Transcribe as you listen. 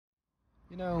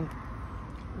You know,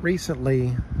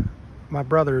 recently my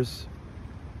brothers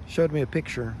showed me a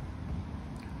picture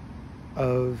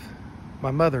of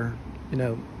my mother. You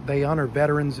know, they honor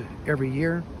veterans every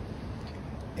year,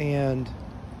 and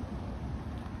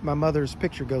my mother's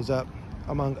picture goes up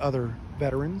among other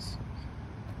veterans.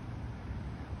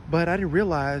 But I didn't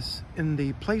realize in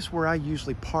the place where I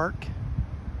usually park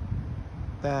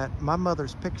that my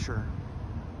mother's picture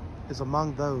is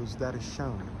among those that is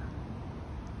shown.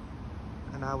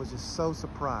 And I was just so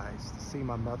surprised to see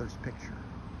my mother's picture.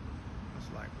 I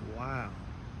was like, wow,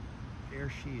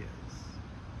 there she is.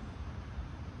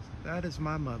 So that is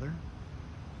my mother,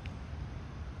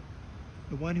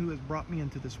 the one who has brought me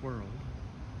into this world.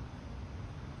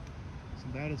 So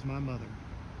that is my mother.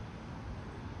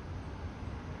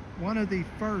 One of the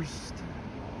first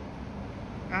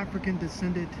African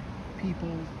descended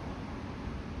people,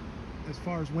 as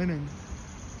far as women,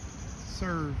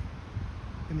 serve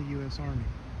in the U.S. Army.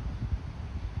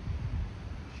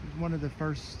 She was one of the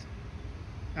first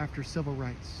after civil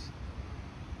rights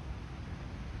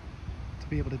to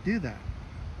be able to do that.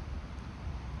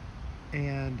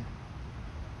 And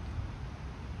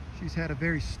she's had a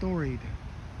very storied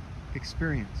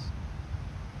experience.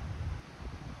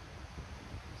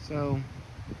 So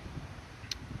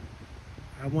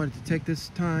I wanted to take this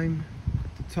time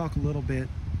to talk a little bit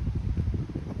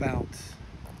about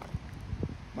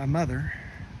my mother,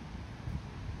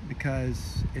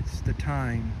 because it's the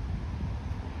time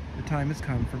has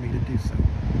come for me to do so.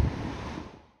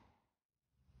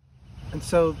 And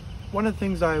so one of the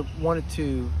things I wanted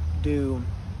to do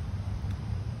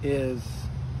is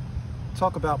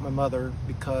talk about my mother,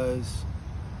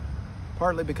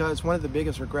 partly because one of the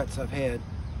biggest regrets I've had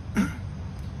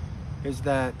is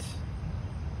that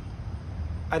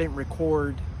I didn't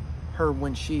record her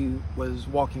when she was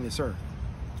walking this earth.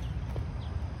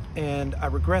 And I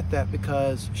regret that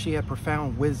because she had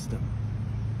profound wisdom.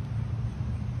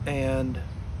 And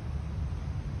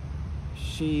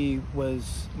she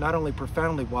was not only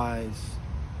profoundly wise,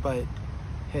 but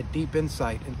had deep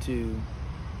insight into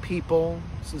people,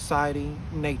 society,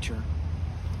 nature.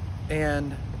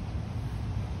 And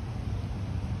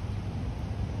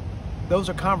those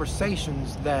are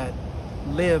conversations that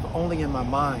live only in my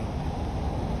mind.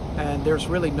 And there's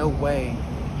really no way.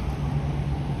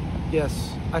 Yes,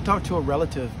 I talked to a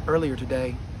relative earlier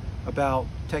today about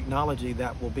technology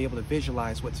that will be able to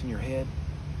visualize what's in your head,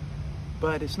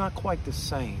 but it's not quite the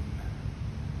same.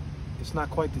 It's not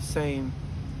quite the same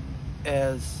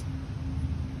as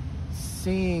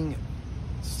seeing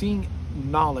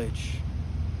knowledge.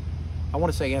 I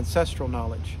want to say ancestral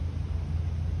knowledge,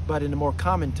 but in a more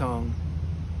common tongue,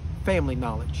 family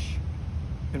knowledge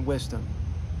and wisdom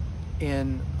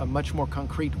in a much more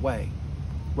concrete way,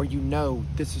 where you know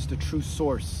this is the true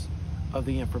source of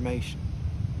the information.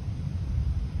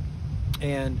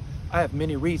 And I have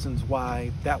many reasons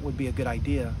why that would be a good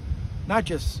idea, not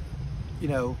just,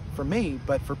 for me,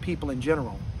 but for people in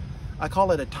general. I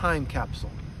call it a time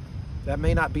capsule. That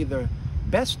may not be the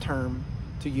best term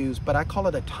to use, but I call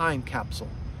it a time capsule,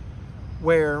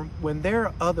 where when there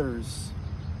are others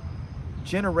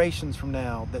generations from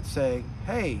now that say,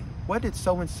 hey, what did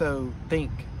so-and-so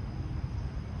think?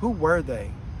 Who were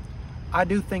they? I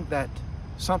do think that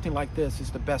something like this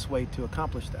is the best way to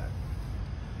accomplish that.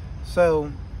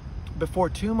 So before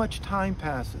too much time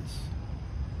passes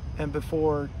and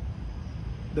before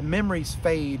the memories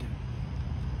fade,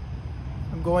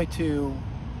 I'm going to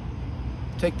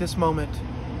take this moment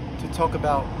to talk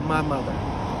about my mother.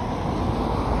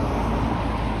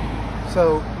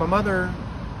 So my mother,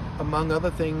 among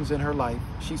other things in her life,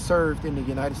 she served in the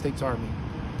United States Army.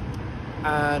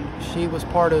 And she was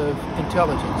part of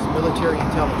intelligence, military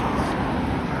intelligence.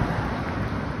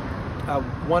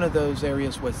 One of those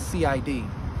areas was CID.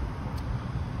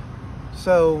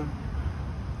 So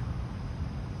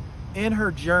in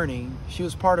her journey, she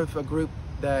was part of a group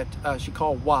that she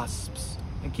called WASPs.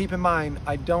 And keep in mind,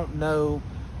 I don't know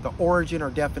the origin or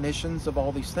definitions of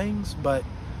all these things, but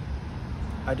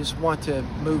I just want to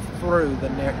move through the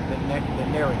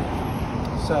narrative.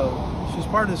 So she was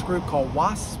part of this group called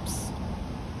WASPs,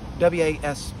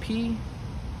 W-A-S-P,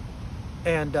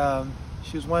 and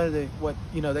she was one of the, what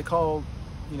they call,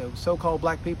 so-called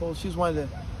black people. She was one of the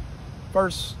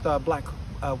first black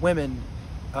women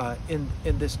in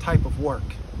this type of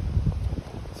work.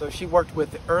 So she worked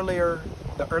with the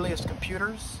earliest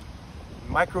computers,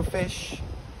 microfiche,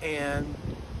 and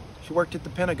she worked at the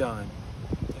Pentagon.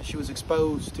 And she was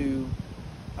exposed to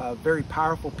very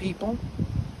powerful people,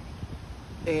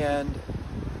 and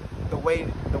the way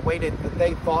that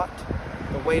they thought,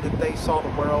 the way that they saw the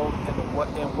world,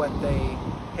 and what they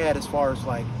had as far as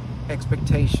like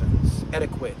expectations,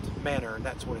 etiquette, manner, and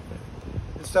that sort of thing.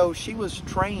 And so she was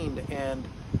trained and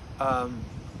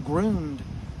groomed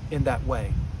in that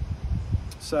way.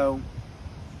 So,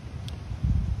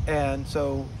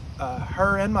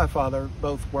 her and my father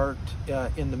both worked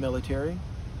in the military,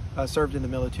 served in the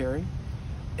military,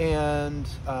 and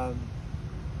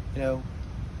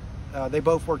they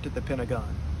both worked at the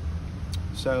Pentagon.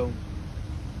 So,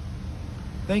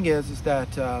 thing is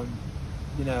that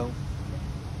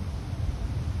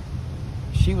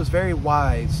she was very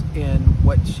wise in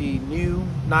what she knew,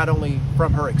 not only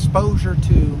from her exposure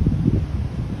to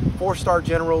 4-star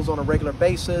generals on a regular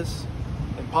basis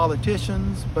and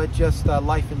politicians, but just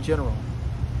life in general.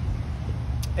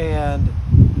 And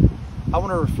I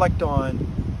want to reflect on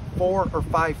 4 or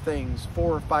 5 things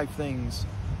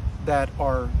that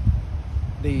are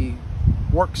the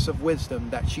works of wisdom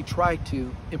that she tried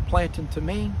to implant into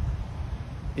me.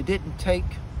 It didn't take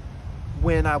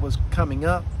when I was coming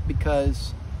up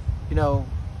because,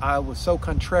 I was so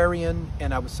contrarian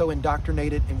and I was so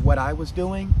indoctrinated in what I was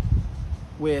doing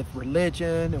with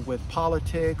religion and with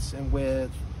politics and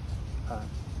with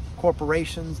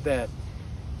corporations that,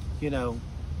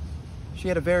 she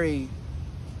had a very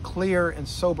clear and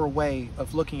sober way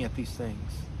of looking at these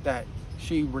things that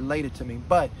she related to me.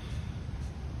 But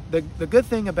the good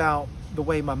thing about the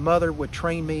way my mother would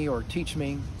train me or teach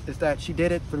me is that she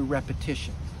did it through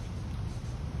repetition.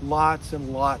 Lots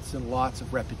and lots and lots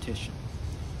of repetition.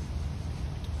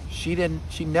 She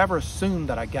never assumed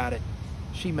that I got it.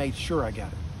 She made sure I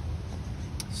got it.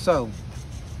 So,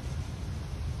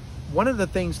 one of the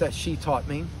things that she taught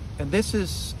me, and this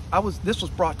was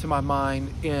brought to my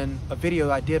mind in a video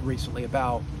I did recently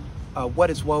about what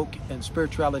is woke and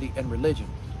spirituality and religion,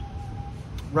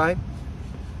 right?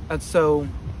 And so,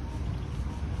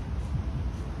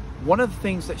 one of the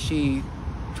things that she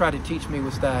tried to teach me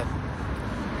was that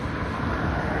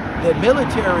the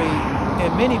military,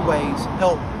 in many ways,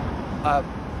 helped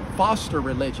foster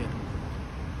religion,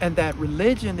 and that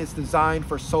religion is designed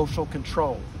for social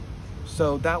control.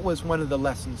 So that was one of the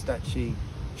lessons that she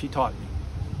taught me,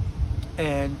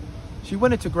 and she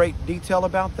went into great detail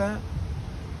about that.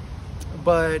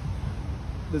 But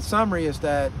the summary is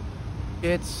that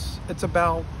it's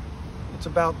about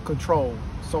control,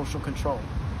 social control.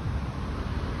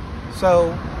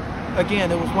 So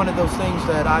again, it was one of those things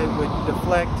that I would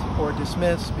deflect or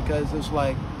dismiss because it was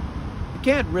like, it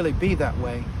can't really be that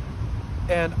way.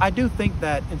 And I do think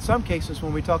that in some cases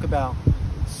when we talk about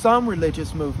some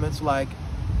religious movements like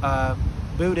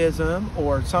Buddhism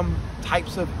or some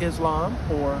types of Islam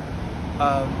or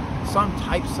some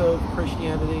types of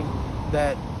Christianity,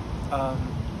 that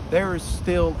there is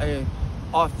still a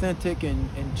authentic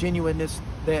and genuineness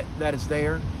that is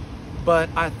there. But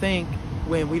I think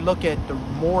when we look at the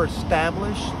more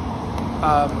established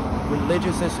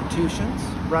religious institutions,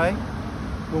 right?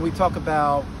 When we talk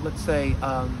about, let's say,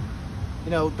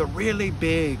 the really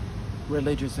big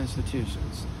religious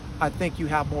institutions, I think you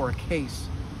have more a case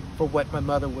for what my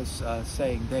mother was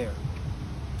saying there.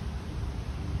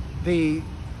 The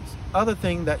other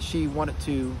thing that she wanted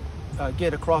to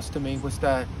get across to me was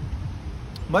that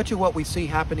much of what we see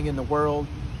happening in the world,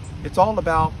 it's all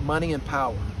about money and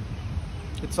power.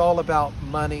 It's all about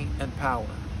money and power.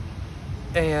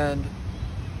 And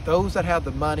those that have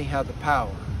the money have the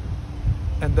power.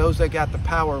 And those that got the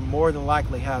power more than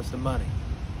likely has the money.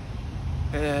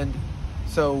 And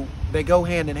so they go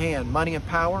hand in hand, money and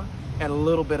power and a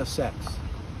little bit of sex,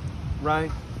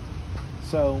 right?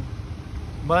 So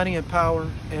money and power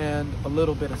and a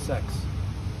little bit of sex.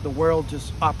 The world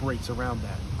just operates around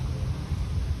that.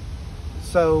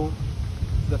 So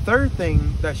the third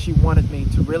thing that she wanted me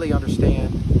to really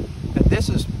understand, and this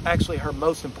is actually her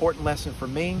most important lesson for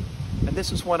me, and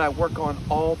this is what I work on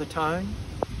all the time,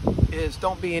 is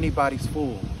don't be anybody's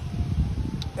fool.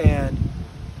 And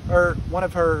one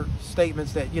of her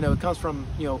statements that, it comes from,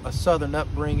 a southern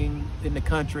upbringing in the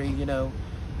country, you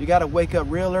got to wake up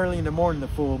real early in the morning to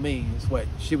fool me, is what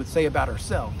she would say about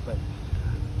herself. But,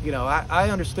 I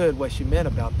understood what she meant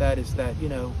about that, is that,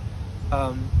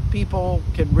 people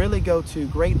can really go to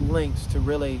great lengths to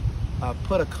really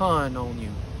put a con on you,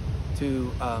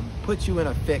 to put you in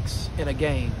a fix in a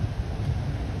game.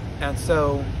 And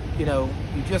so, you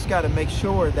just got to make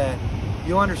sure that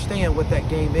you understand what that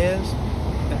game is,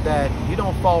 and that you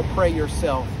don't fall prey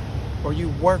yourself, or you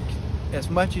work as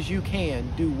much as you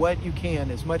can, do what you can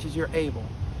as much as you're able,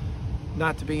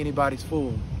 not to be anybody's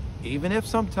fool, even if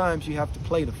sometimes you have to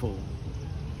play the fool.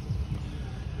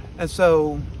 And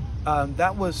so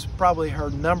that was probably her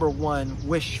number one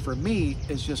wish for me,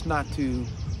 is just not to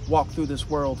walk through this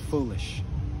world foolish,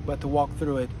 but to walk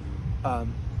through it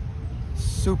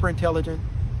super intelligent,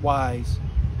 wise,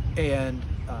 and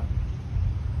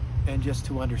just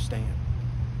to understand.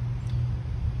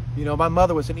 You know, my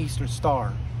mother was an Eastern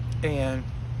Star, and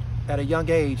at a young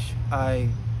age, I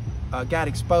got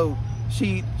exposed.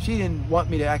 She didn't want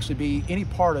me to actually be any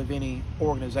part of any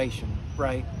organization,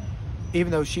 right?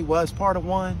 Even though she was part of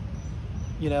one,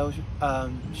 you know,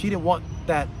 she didn't want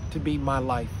that to be my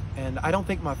life. And I don't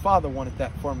think my father wanted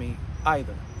that for me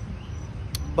either.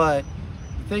 But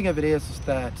the thing of it is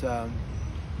that,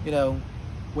 you know,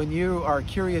 when you are a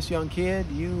curious young kid,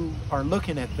 you are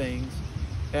looking at things.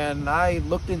 And I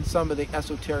looked in some of the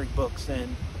esoteric books,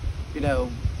 and, you know,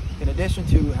 in addition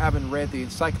to having read the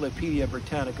Encyclopedia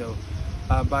Britannica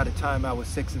by the time I was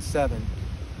 6 and 7,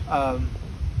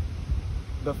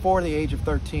 before the age of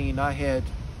 13, I had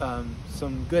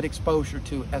some good exposure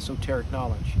to esoteric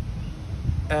knowledge.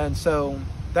 And so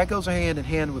that goes hand in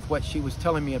hand with what she was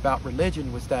telling me about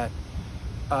religion, was that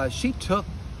she took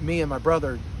me and my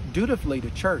brother dutifully to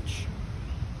church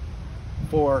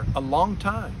for a long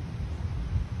time.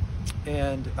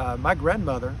 And my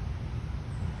grandmother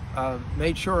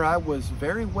made sure I was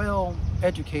very well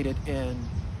educated in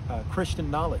Christian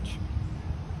knowledge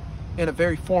in a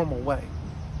very formal way.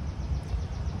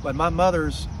 But my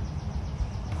mother's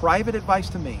private advice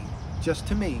to me, just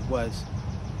to me, was,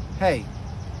 hey,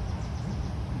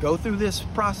 go through this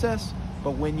process,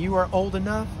 but when you are old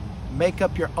enough, make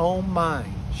up your own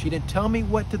mind. She didn't tell me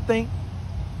what to think.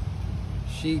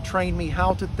 She trained me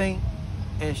how to think,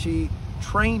 and she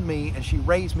trained me and she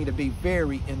raised me to be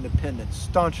very independent,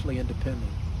 staunchly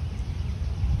independent.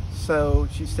 So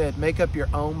she said, make up your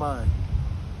own mind.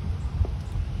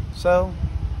 So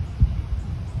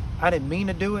I didn't mean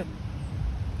to do it.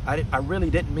 I really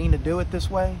didn't mean to do it this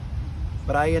way,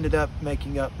 but I ended up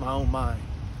making up my own mind.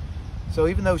 So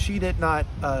even though she did not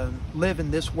live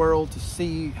in this world to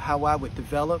see how I would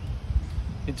develop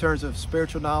in terms of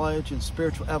spiritual knowledge and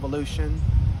spiritual evolution,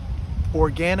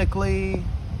 organically,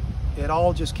 it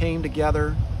all just came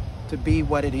together to be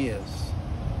what it is.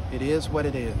 It is what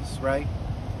it is, right?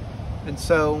 And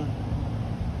so,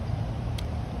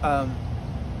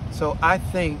 so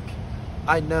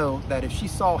I know that if she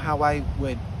saw how I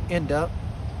would end up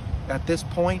at this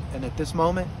point and at this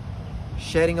moment,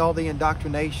 shedding all the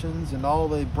indoctrinations and all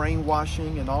the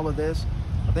brainwashing and all of this,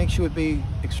 I think she would be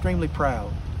extremely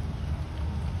proud.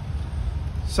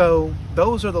 So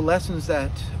those are the lessons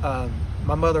that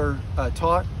my mother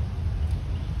taught,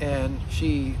 and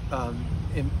she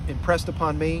impressed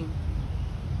upon me.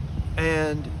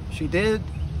 And she did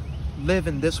live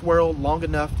in this world long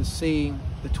enough to see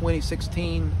the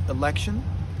 2016 election.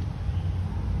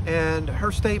 And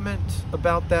her statement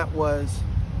about that was,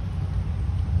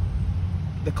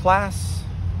 the class,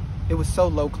 it was so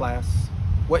low class,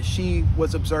 what she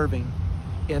was observing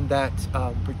in that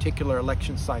particular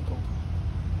election cycle.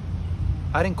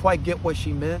 I didn't quite get what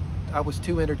she meant. I was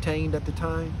too entertained at the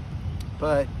time.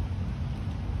 But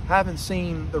having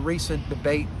seen the recent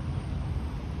debate,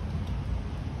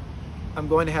 I'm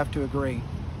going to have to agree.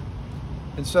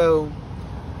 And so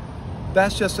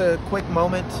that's just a quick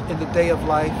moment in the day of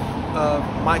life of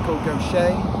Michael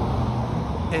Gaucher.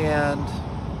 And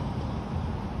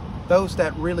those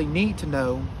that really need to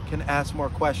know can ask more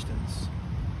questions.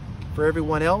 For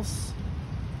everyone else,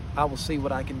 I will see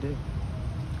what I can do.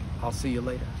 I'll see you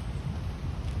later.